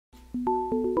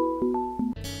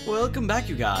Welcome back,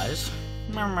 you guys.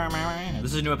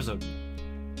 This is a new episode.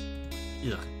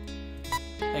 Ugh.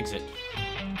 Exit.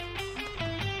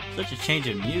 Such a change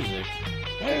in music.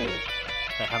 I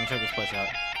haven't checked this place out.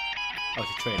 Oh,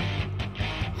 it's a trader.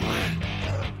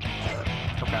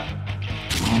 Oh crap.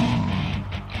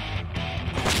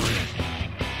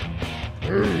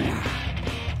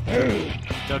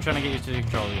 Still trying to get used to the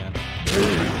control again.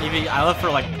 Even I left for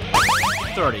like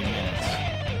 30 minutes.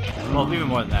 Well, even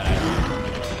more than that, actually.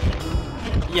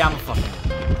 Yeah, I'm a fucking.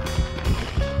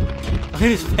 Look at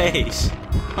his face.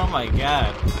 Oh my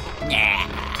god.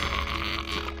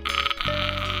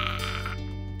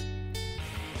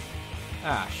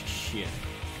 Ah, shit.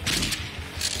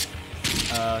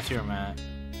 Let's see where I'm at.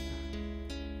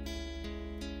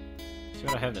 See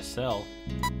what I have to sell.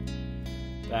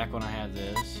 Back when I had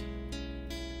this.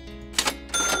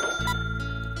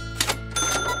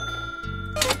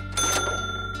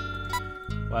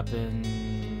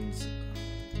 Weapons.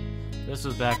 This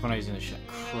was back when I was in the shit.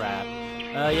 Crap.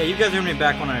 Yeah, you guys remember me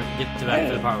back when I get to back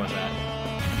to the part I was at.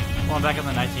 Well, I'm back on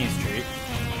the 19th Street.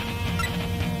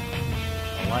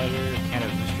 A lighter, kind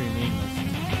of mystery meaningless.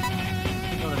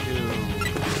 I'm gonna do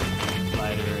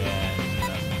lighter and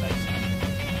nice.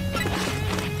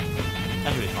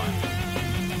 That should be fine.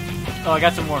 Oh, I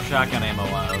got some more shotgun ammo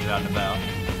while I was out and about.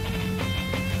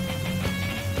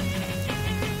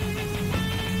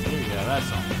 There you go, that's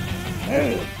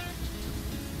something.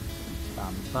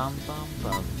 Bum, bum, bum,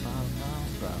 bum, bum,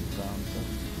 bum, bum.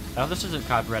 Oh, this isn't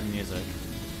copyrighted music.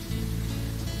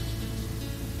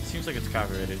 It seems like it's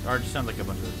copyrighted, or it just sounds like a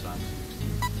bunch of other songs.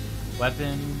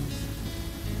 Weapons.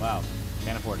 Wow,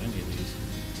 can't afford any of these.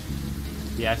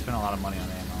 Yeah, I spent a lot of money on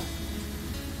ammo.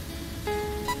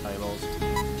 Titles,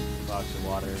 box of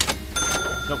water.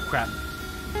 Oh crap!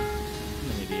 I'm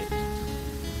an idiot.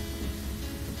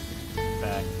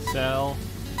 Back, sell,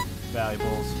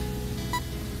 valuables.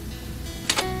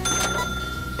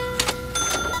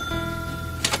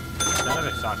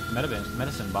 Stock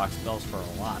medicine box bells for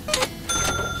a lot. What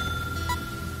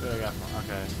do I got?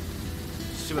 Okay.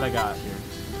 Let's see what I got here.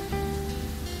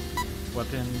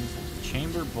 Weapons,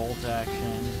 chamber bolt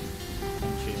action.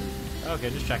 Okay,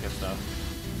 just checking stuff.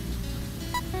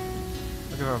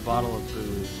 Looking for a bottle of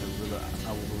booze.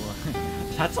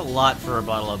 That's a lot for a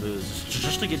bottle of booze.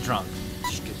 Just to get drunk.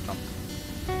 Just get drunk.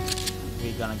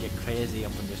 We're gonna get crazy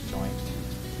up in this joint.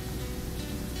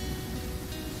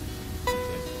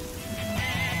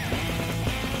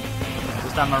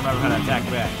 This time I remember how to attack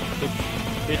back. Bitch,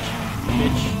 bitch,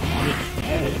 bitch, bitch,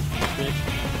 bitch, bitch.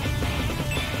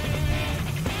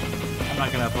 I'm not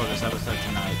gonna upload this episode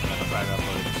tonight. I'm gonna try to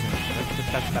upload it soon.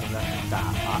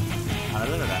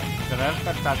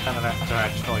 Sorry, I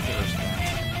just felt like the Earth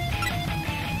dance.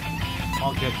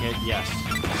 All good, kid, yes.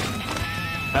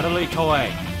 Cuddly toy.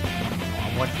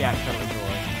 What's that cuddly toy?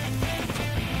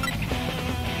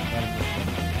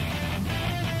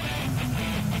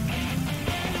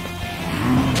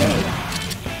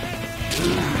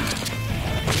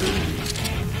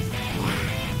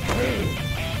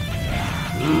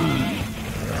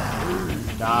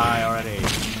 Die already.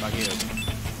 Fuck you.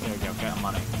 There we go, got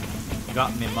money.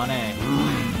 Got me money.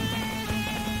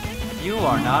 You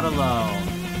are not alone.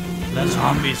 The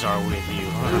zombies are with you.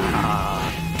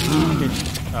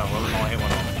 Oh, well, I hit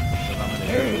one of them.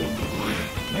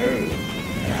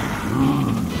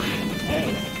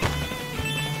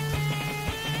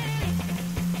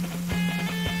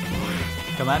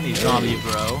 Come at me, zombie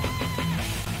bro.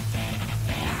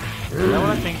 Is that what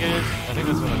I think it is? I think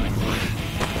that's what I think it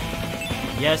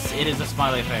is. Yes, it is a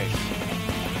smiley face.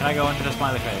 Can I go into the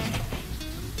smiley face?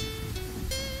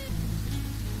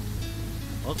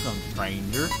 Welcome,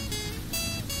 stranger.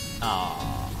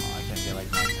 Aww, I can't get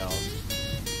like myself.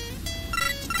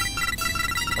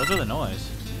 What's with the noise?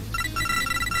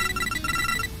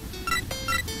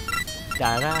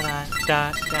 Da da da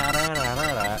da da da da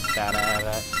da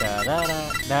da da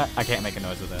da. I can't make a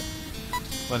noise with it.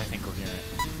 But I think we'll hear it.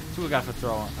 So we got for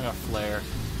throwing. I got flare.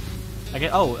 I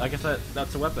guess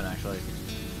that's a weapon actually.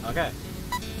 Okay.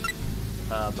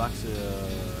 Box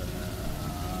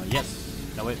yes.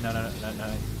 No wait, no. That's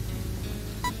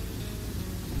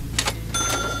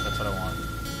what I want.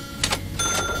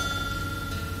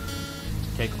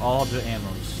 Take all the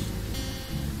ammos.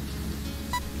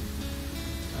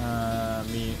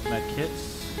 Med kits.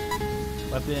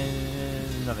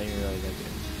 Weapons, nothing really that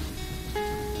good.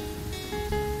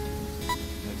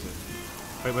 That's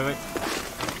it. Wait.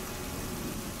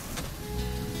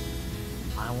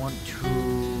 I want to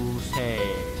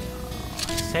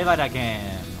save it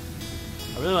again.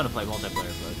 I really want to play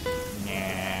multiplayer, but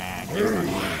nah.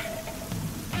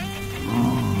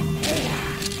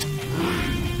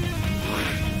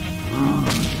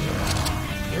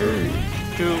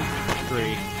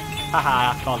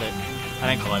 Haha, I called it. I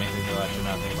didn't call anything though, actually,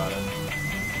 now think about it.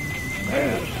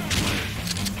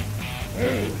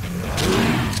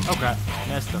 Oh crap,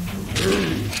 messed up.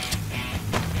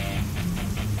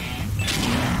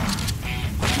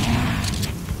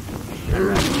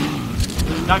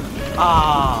 Not,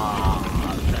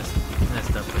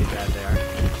 messed up pretty bad there.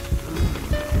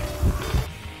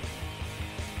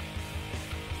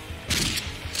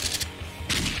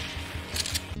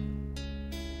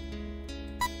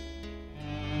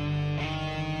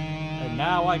 And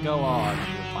now I go on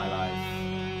with my life.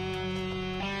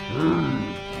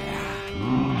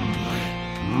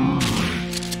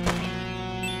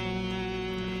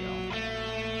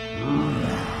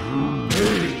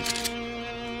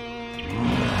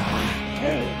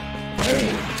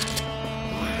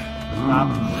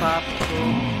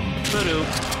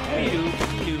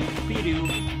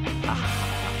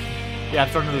 Yeah, I'm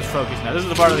starting to lose focus now. This is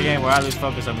the part of the game where I lose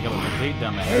focus and become a complete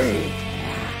dumbass.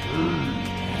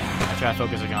 I try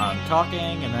focusing on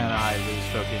talking, and then I lose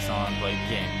focus on playing the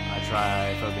game. I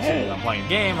try focusing on playing the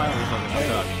game, I lose focus on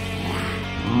talking.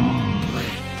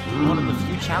 One of the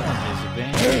few challenges of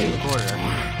being a recorder.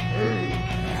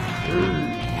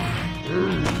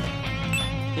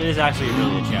 It is actually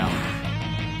really a challenge.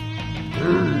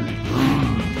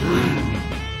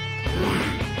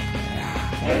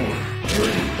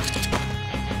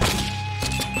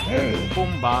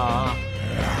 Boomba.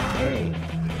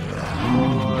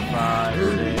 4, 5,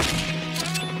 6.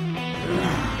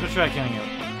 Let's try killing it.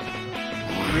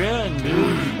 Run,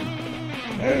 dude.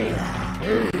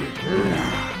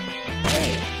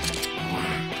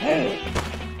 I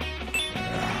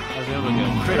was able to get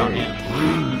a crit on him.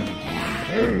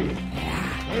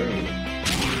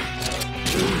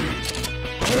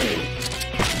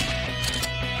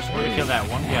 Just want to kill that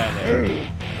one guy there.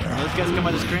 When those guys come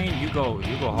on the screen, you go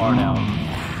hard out.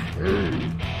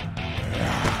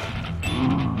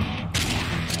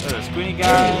 They're the squinty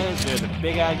guys, they're the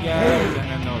big-eyed guys, and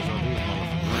then those are these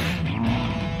motherfuckers.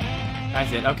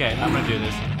 That's it. Okay, I'm gonna do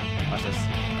this. Watch this.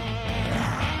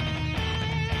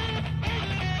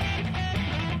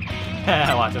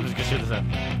 Watch, I'm just gonna shoot this up.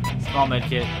 Small med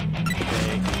kit.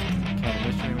 Okay. Cannon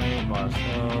mystery move, bar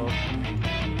slow.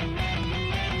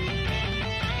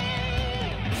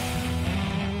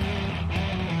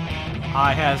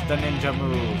 I has the ninja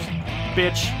moves.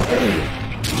 Bitch.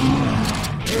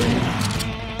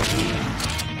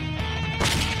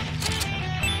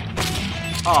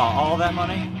 Oh, all that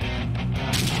money?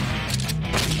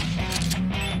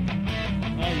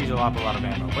 And use a lot of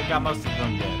ammo, but got most of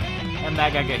them dead. And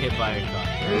that guy got hit by a car.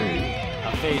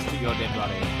 A phase to your dead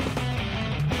body.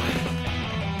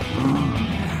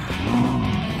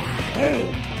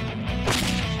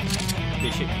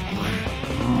 Bitch hit me.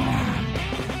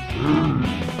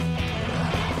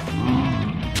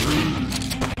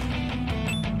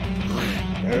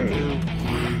 2,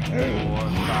 3, 4,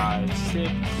 5,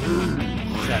 6,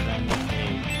 7,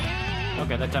 8.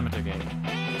 Okay, that time it took 8.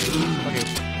 Okay.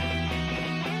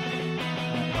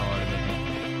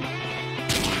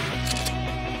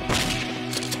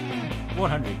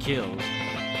 100 kills.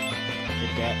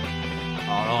 Get that.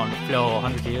 All on the floor,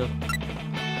 100 kills.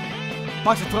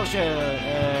 Max explosion!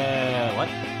 What?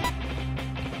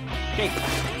 Cake!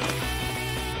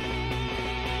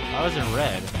 I was in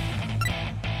red.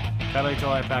 Battery to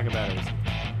light pack of batteries.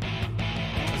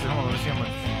 Let's see how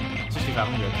much.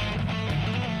 6,500.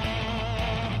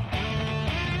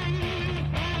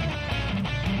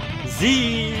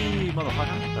 Z!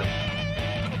 Motherfucker. Sorry.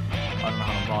 I don't know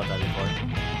how to apologize for it.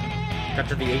 Got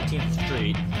to the 18th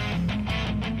Street.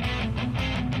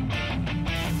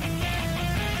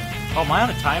 Oh, am I on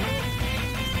a timer?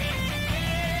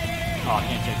 Oh, I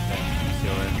can't check that.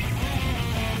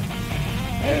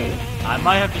 I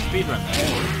might have to speedrun that.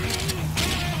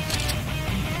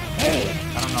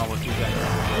 I don't know what you guys are.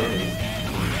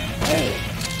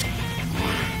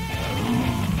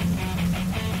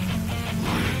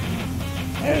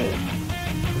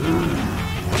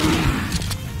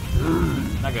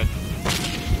 Not good.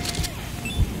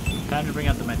 Time to bring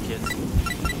out the med kits.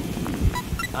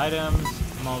 Items,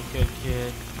 small kit.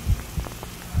 Use.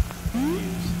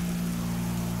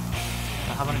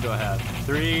 How many do I have?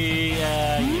 3,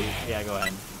 yeah, go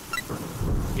ahead.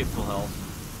 Get full health.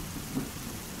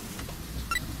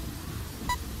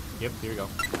 Yep, here we go.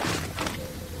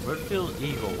 Redfield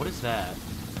Eagle, what is that?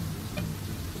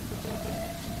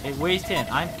 It weighs 10,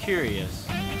 I'm curious.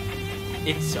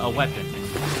 It's a weapon.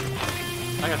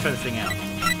 I gotta try this thing out.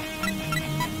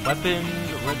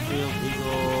 Weapons, Redfield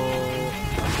Eagle,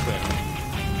 equip.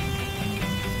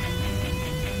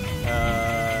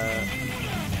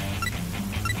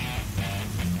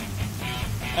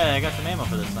 Hey, I got some ammo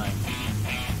for this time.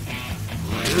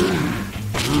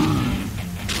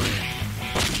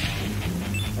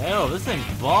 Hell, this thing's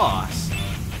boss.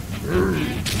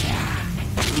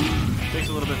 Takes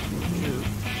a little bit to shoot.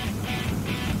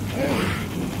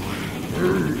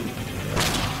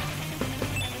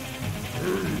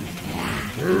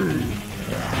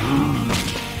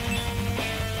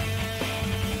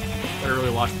 Better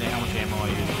really watch how much ammo I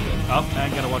use. Oh, I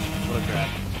gotta watch what I grab.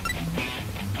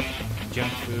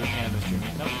 Junk food, cannabis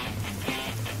treatment. Nope.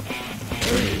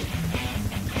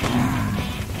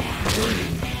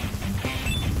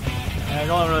 Yeah, it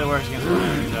only really works against one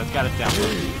enemy, so it's got its downfall.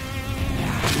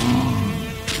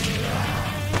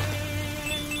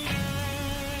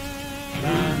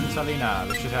 And Salina,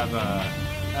 this should have a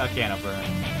can opener.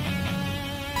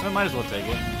 I might as well take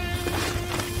it.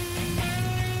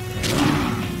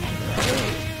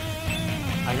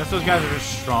 I guess those guys are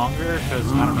just stronger because,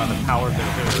 I don't know, the power of their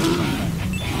hitter or something.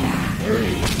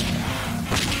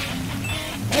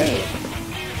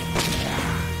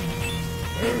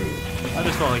 I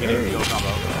just felt like an easy go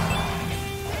combo.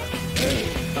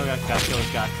 Okay, gotta kill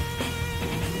this guy.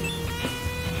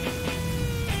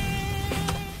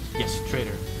 Yes,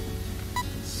 trader.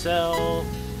 Sell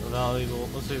valuable.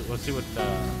 Let's see what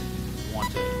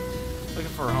wanted.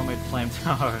 Looking for a homemade flame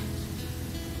tower.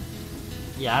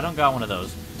 Yeah, I don't got one of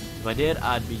those. If I did,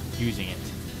 I'd be using it.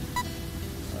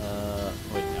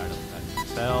 Wait, no, I don't.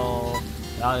 Sell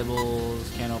valuables,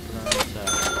 can opener, sell.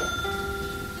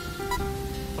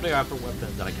 What do I have for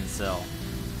weapons that I can sell?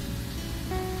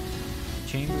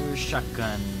 Chambers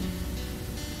shotgun,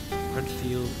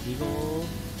 Redfield Eagle,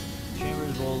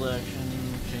 Chambers bolt action,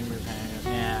 Chambers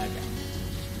handgun. Yeah,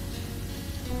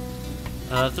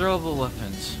 okay. Throwable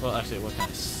weapons. Well, actually, what kind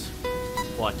of?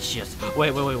 What you?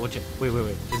 Wait. What you?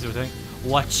 Wait. Is there a thing?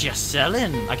 What you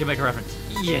selling? I can make a reference.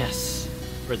 Yes.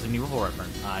 Resident Evil 4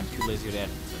 reference. I'm too lazy to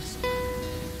edit this.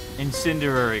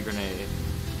 Incendiary grenade.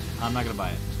 I'm not gonna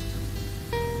buy it.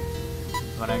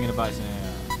 But I'm gonna buy some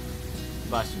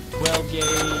 12 gauge.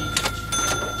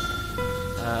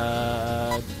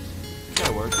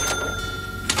 That'll work.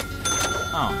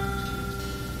 Oh.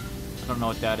 I don't know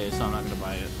what that is, so I'm not gonna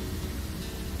buy it.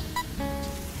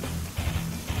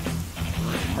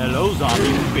 Hello,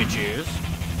 zombie bitches.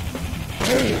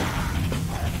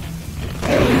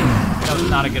 That was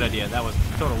not a good idea. That was a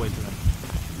total waste of it.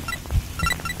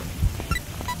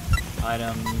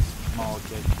 Items, small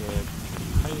kit.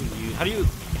 How do you?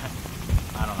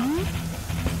 I don't know.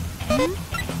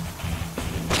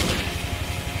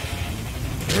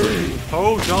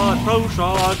 Pro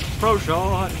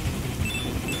shot.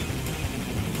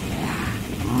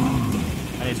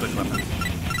 I need to switch weapons.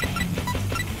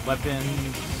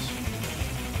 Weapons.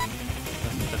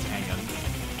 That's a handgun.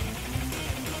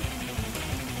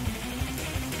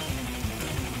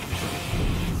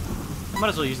 I might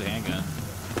as well use the handgun.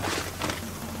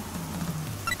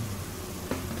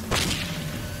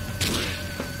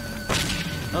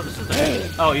 Oh, this is the.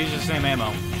 Oh, use the same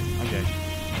ammo. Okay.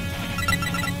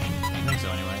 I think so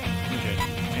anyway. Okay.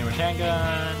 Hammer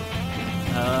handgun.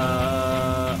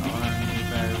 Orange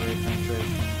battery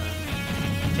penetration.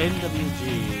 10WG.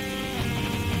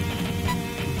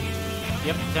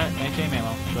 Yep, same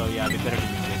ammo. So yeah, it'd be better to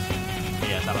use this.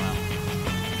 Yes, I don't know.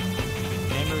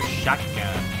 Hammer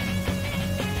shotgun.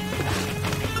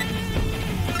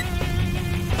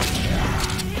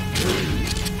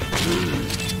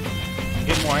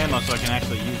 Get more ammo so I can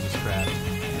actually use this crap.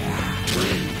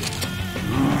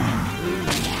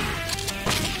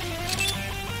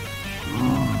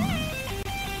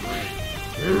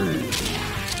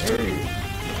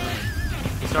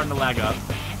 It's starting to lag up.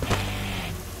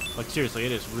 Like seriously,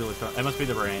 it is really fun. It must be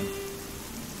the rain.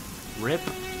 Rip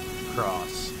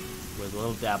cross with a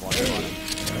little dab on the bottom.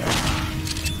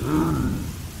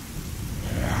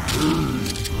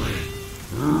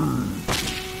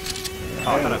 Oh,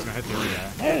 I thought I was gonna hit the other guy.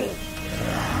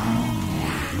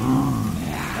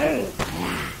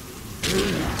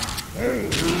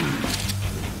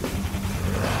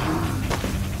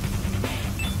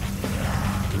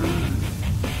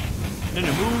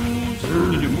 Ninja moves.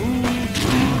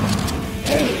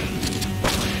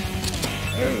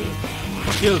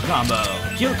 Kill combo.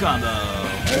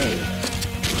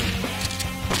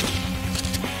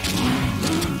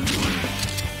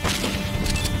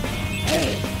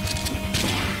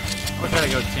 We'll try to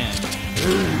go 10.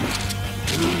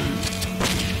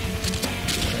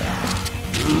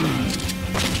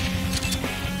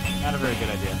 Not a very good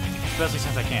idea. Especially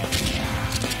since I can't.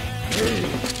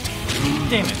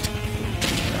 Damn it.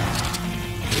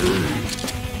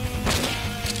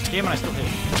 Damn it, I still hit.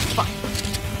 Fuck.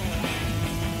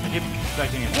 I keep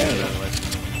expecting it to go that way.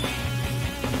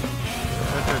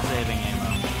 start saving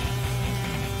ammo.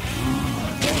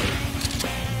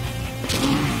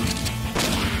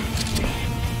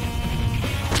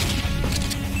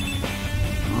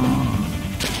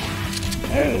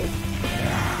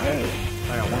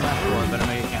 I got one last bullet, better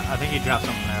make it count. I think he dropped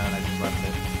something there and I just left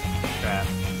it. Crap.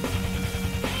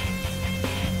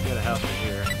 Got a house right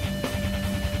here.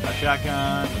 A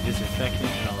shotgun, a disinfectant,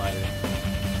 and a lighter.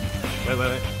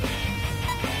 Wait.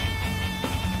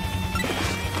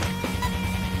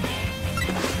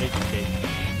 Okay.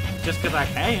 Just because I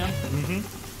can.